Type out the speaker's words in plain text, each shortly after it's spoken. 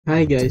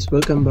Hi guys,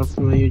 welcome back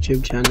to my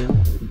YouTube channel.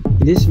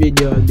 In this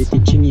video, I'll be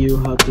teaching you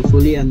how to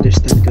fully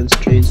understand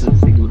constraints on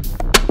Figma.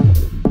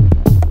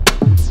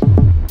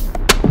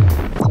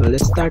 So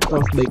let's start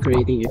off by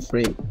creating a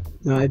frame.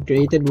 Now I've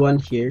created one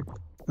here.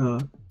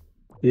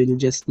 We'll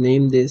just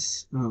name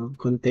this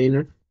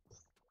container.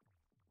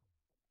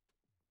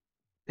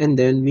 And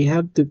then we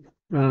have to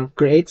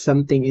create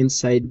something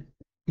inside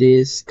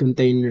this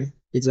container.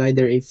 It's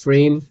either a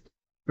frame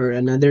or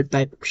another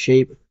type of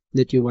shape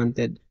that you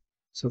wanted.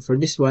 So for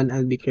this one,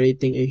 I'll be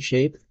creating a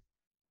shape.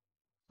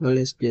 So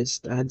let's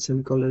just add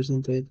some colors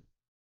into it.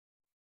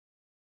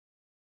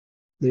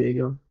 There you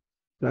go.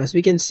 So as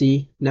we can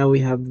see, now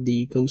we have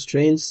the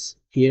constraints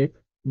here,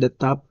 the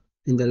top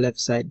and the left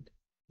side,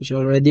 which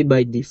already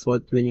by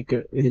default when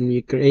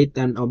you create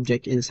an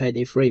object inside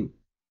a frame.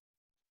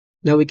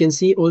 Now we can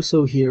see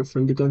also here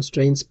from the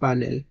constraints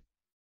panel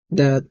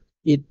that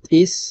it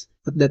is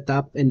at the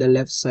top and the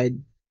left side,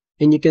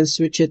 and you can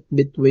switch it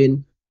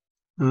between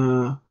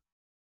uh,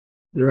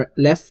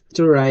 left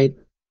to right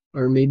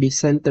or maybe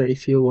center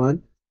if you want,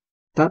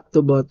 top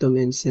to bottom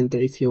and center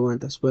if you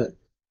want as well.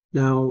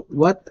 Now,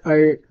 what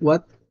are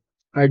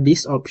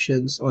these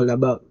options all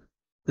about?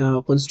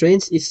 Now,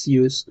 constraints is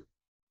used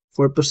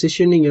for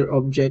positioning your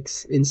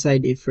objects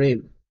inside a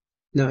frame.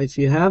 Now, if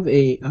you have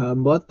a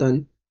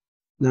button,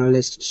 now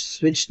let's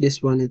switch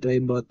this one into a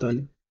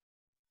button.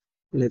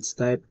 Let's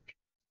type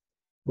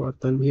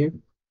button here.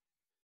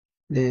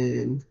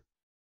 Then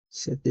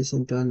set this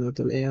into an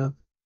auto layout.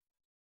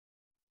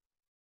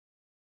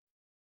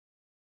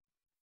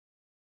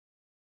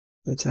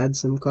 Let's add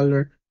some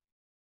color.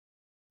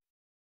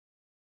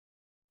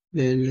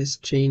 Then let's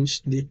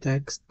change the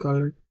text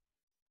color.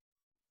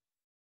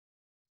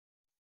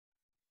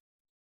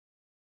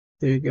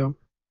 There you go.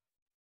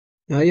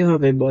 Now you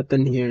have a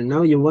button here.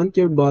 Now you want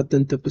your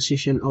button to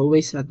position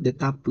always at the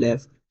top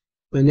left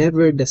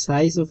whenever the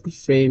size of the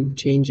frame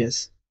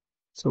changes.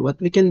 So what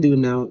we can do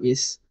now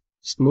is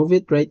just move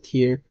it right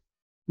here.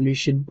 We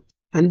should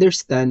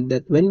understand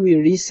that when we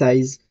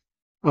resize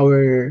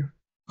our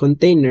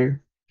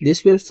container,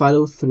 this will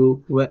follow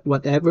through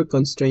whatever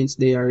constraints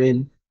they are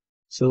in.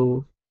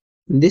 So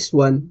in this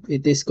one,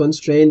 it is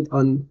constrained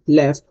on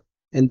left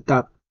and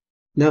top.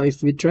 Now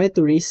if we try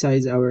to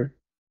resize our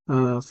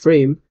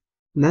frame,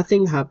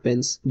 nothing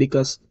happens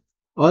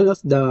all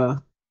of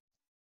the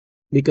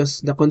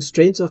because the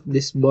constraints of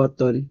this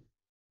button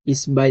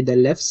is by the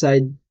left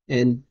side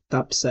and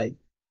top side.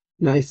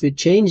 Now if we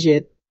change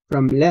it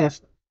from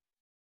left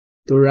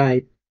to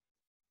right,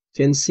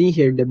 you can see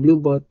here the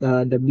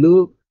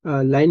blue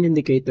line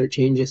indicator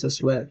changes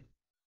as well.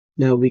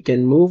 Now we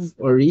can move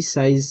or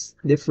resize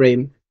the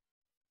frame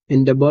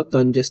and the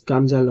button just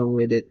comes along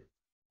with it.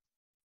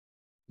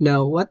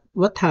 Now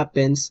what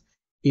happens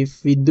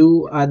if we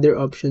do other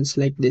options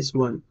like this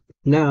one?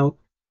 Now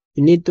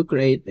you need to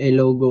create a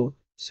logo.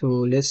 So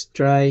let's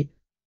try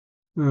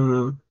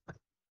uh,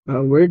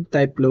 a word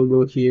type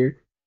logo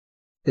here.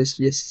 Let's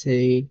just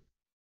say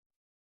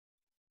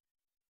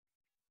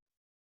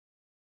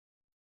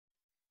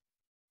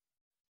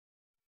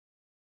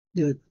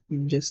that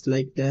just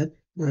like that.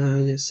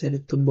 Just set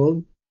it to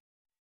bold,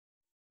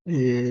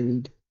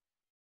 and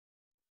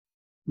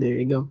there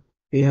you go.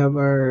 We have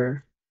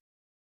our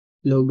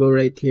logo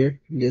right here.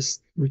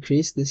 Just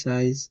increase the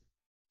size.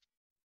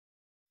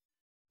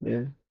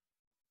 Yeah.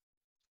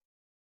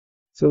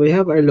 So we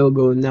have our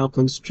logo now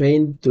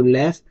constrained to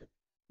left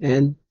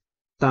and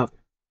top.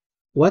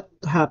 What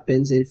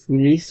happens if we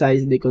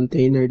resize the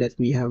container that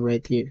we have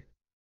right here?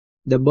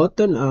 The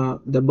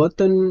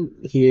button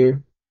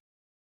here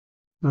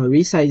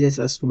resizes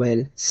as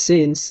well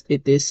since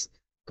it is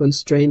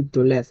constrained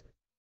to left.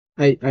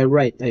 I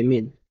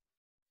mean.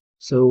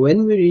 So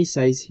when we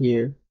resize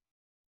here,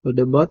 so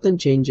the button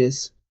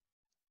changes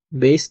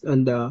based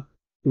on the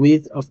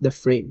width of the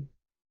frame.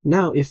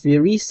 Now, if we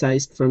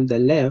resize from the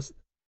left,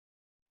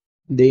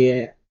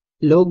 the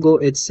logo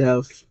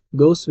itself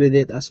goes with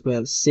it as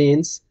well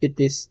since it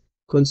is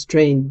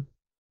constrained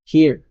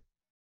here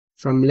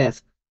from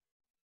left.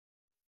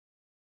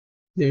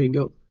 There you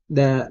go.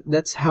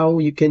 That's how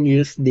you can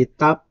use the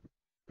top,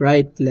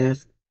 right,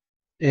 left,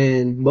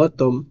 and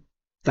bottom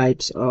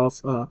types of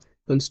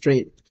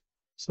constraint.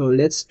 So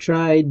let's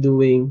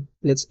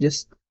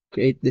just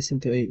create this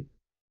into a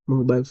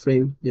mobile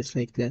frame just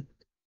like that.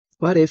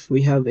 What if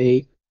we have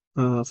a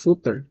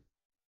footer?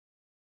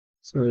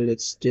 So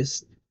let's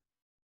just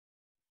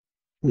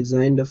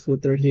design the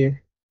footer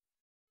here,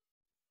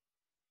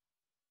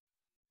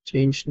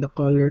 change the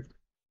color,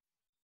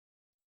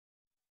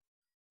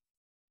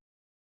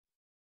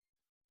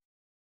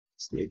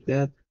 just like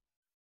that.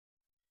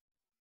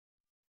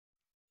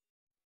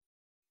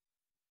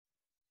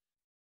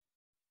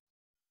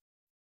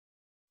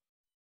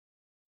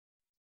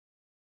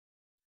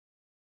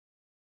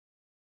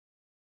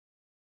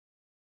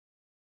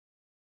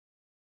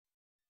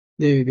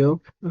 There you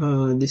go.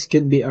 This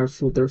could be our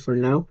footer for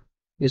now.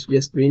 Let's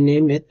just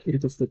rename it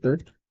into footer.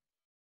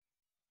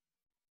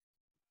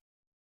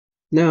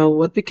 Now,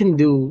 what we can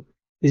do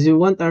is we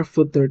want our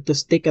footer to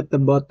stick at the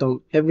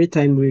bottom every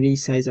time we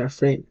resize our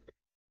frame.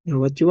 Now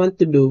what you want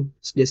to do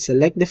is just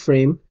select the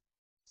frame,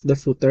 the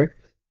footer,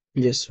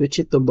 and just switch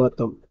it to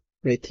bottom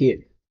right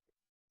here.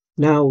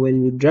 Now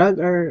when we drag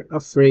a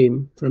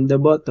frame from the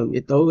bottom,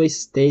 it always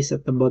stays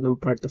at the bottom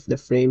part of the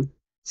frame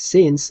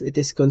since it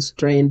is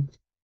constrained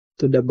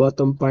to the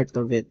bottom part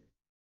of it.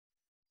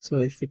 So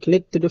if we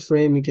click to the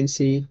frame, you can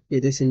see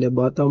it is in the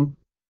bottom.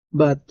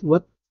 But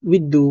what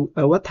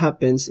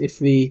happens if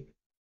we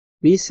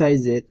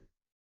resize it?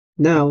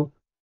 Now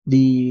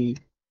the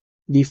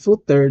the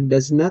footer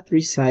does not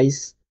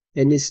resize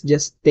and is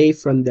just stay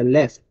from the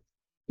left.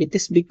 It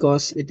is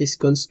because it is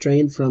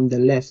constrained from the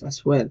left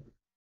as well.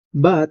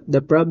 But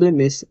the problem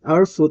is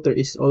our footer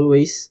is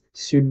always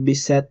should be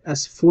set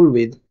as full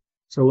width.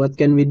 So what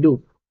can we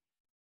do?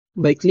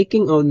 By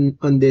clicking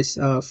on this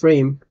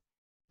frame,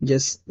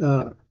 just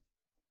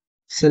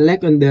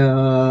select on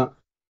the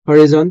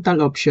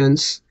horizontal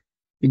options,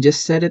 you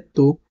just set it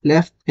to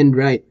left and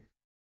right.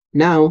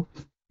 Now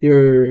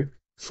your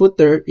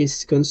footer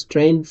is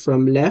constrained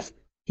from left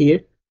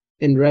here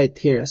and right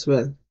here as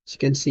well. As you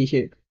can see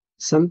here.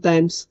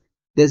 Sometimes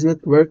does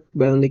not work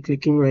by only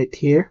clicking right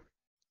here.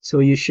 So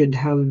you should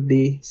have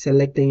be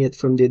selecting it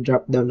from the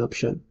drop down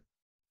option.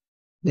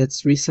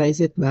 Let's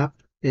resize it back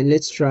and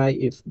let's try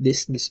if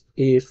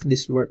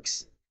this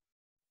works.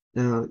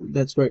 Now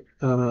that's work.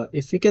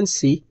 If you can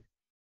see,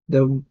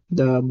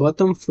 the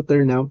bottom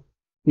footer now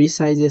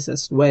resizes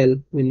as well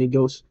when it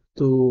goes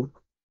to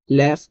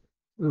left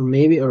or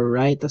maybe or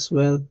right as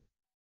well,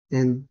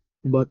 and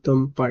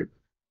bottom part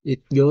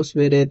it goes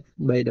with it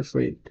by the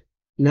frame.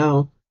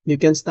 Now you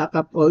can stack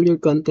up all your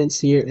contents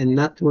here and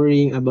not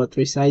worrying about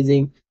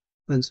resizing.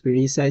 Once we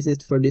resize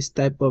it for this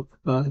type of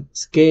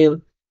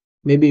scale,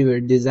 maybe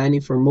we're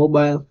designing for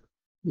mobile,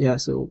 yeah,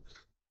 so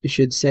you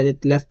should set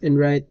it left and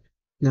right.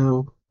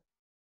 Now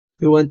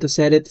we want to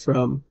set it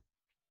from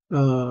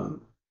uh,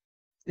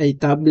 a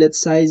tablet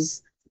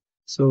size,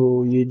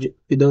 so you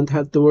don't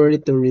have to worry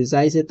to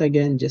resize it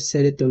again. Just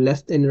set it to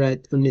left and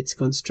right on its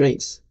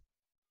constraints.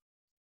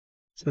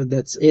 So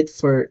that's it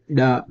for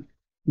the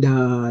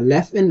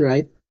left and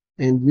right.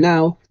 And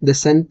now the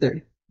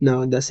center.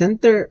 Now the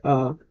center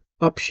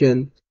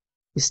option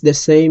is the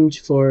same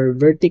for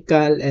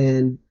vertical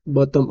and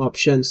bottom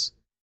options.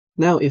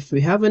 Now if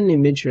we have an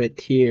image right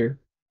here,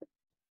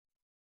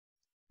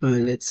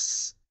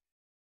 let's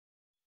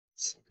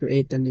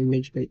create an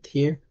image right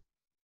here.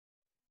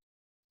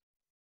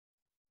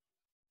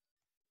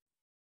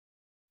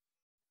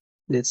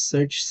 Let's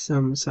search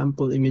some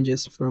sample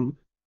images from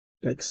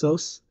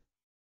Pexels.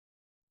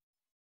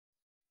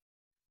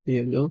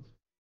 There you go.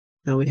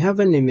 Now we have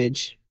an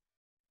image.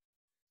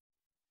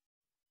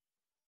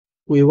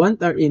 We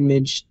want our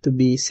image to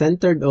be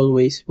centered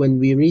always when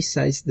we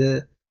resize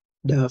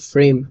the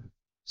frame.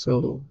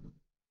 So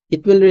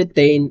it will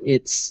retain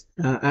its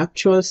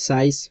actual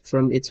size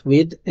from its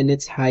width and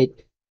its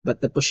height, but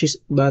the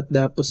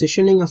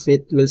positioning of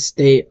it will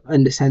stay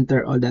on the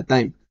center all the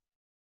time.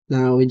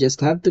 Now we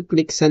just have to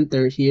click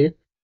center here,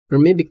 or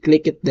maybe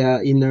click at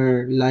the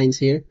inner lines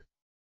here.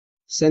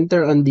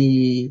 Center on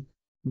the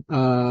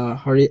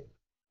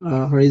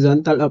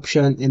horizontal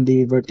option and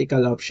the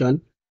vertical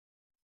option.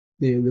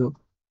 There you go.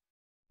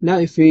 Now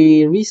if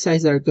we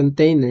resize our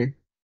container,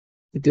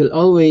 it will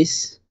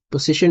always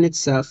position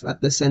itself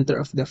at the center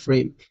of the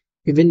frame.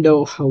 Even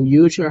though how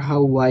huge or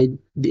how wide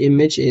the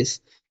image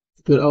is,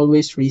 it will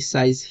always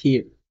resize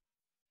here.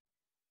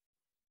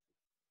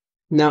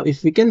 Now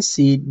if we can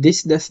see,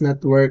 this does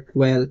not work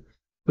well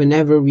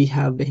whenever we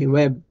have a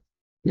web.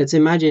 Let's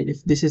imagine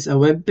if this is a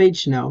web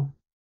page now.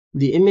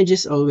 The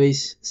images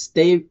always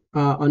stay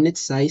on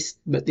its size,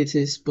 but it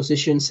is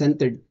position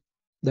centered.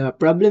 The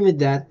problem with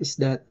that is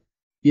that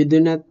you do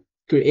not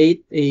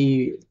create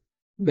a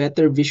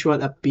better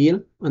visual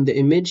appeal on the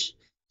image.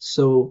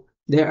 So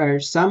there are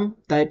some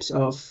types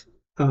of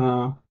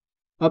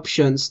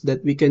options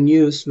that we can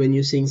use when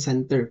using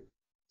center.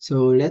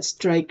 So let's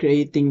try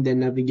creating the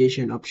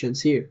navigation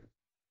options here.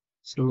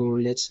 So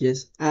let's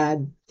just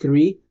add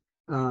three: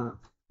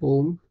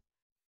 home,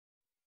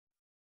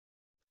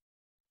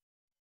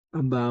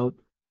 about,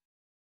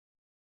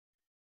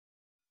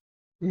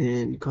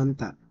 and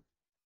contact,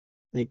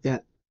 like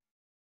that.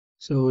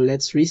 So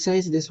let's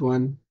resize this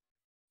one,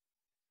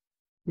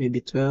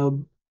 maybe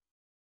 12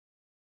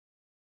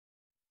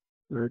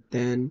 or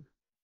 10.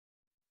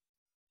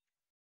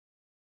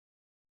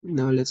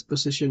 Now let's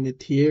position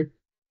it here.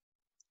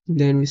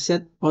 Then we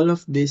set all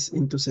of this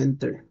into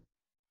center.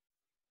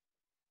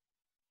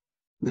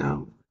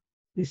 Now,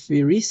 if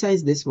we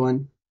resize this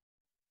one,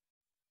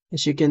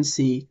 as you can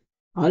see,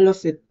 all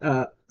of it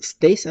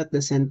stays at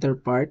the center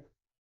part,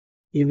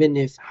 even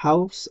if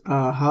how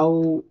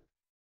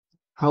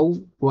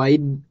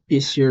wide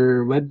is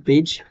your web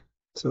page.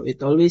 So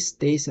it always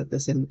stays at the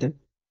center.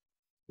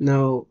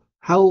 Now,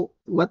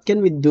 what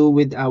can we do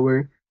with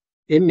our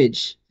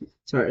image?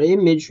 So our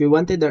image, we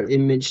wanted our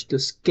image to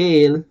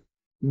scale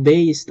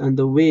based on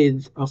the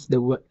width of the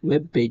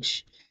web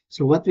page.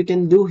 So what we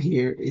can do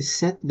here is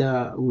set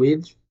the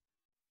width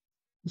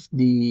of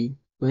the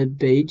web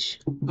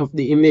page of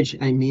the image,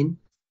 I mean.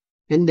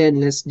 And then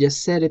let's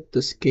just set it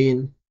to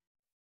scale.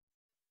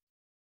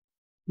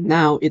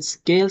 Now it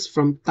scales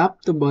from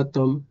top to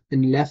bottom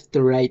and left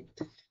to right.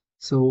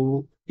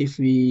 So if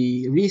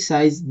we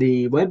resize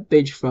the web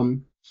page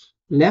from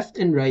left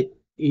and right,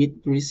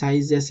 it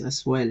resizes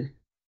as well.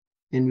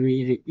 And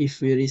if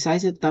we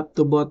resize it top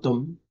to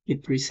bottom,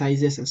 it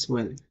resizes as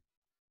well.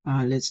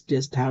 Let's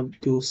just have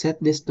to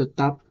set this to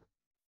top.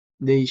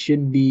 They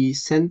should be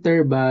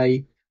center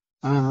by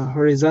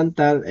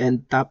horizontal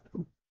and top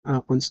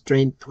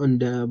constraint on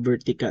the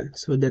vertical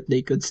so that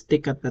they could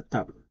stick at the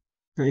top.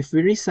 Now if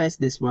we resize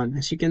this one,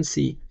 as you can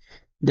see,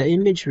 the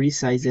image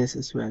resizes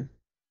as well.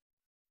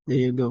 There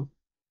you go.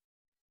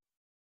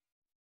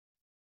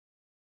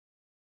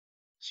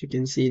 As you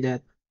can see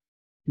that.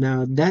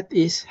 Now that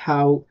is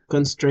how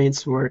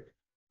constraints work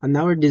on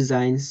our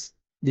designs.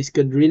 This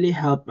could really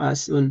help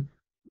us on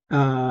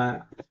uh,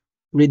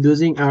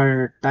 reducing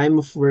our time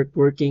of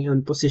working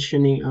on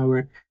positioning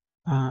our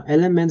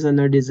elements on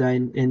our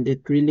design, and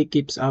it really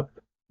keeps up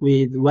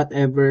with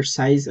whatever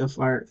size of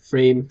our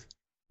frame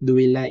do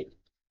we like.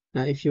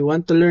 Now if you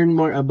want to learn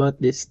more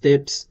about these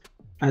tips,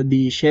 I'll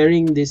be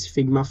sharing this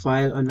Figma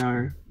file on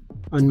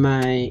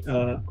my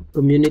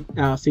community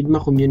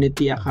Figma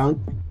community account,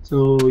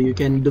 so you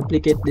can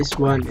duplicate this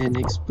one and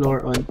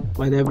explore on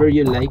whatever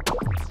you like,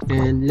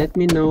 and let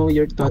me know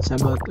your thoughts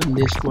about on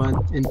this one,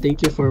 and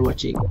thank you for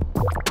watching.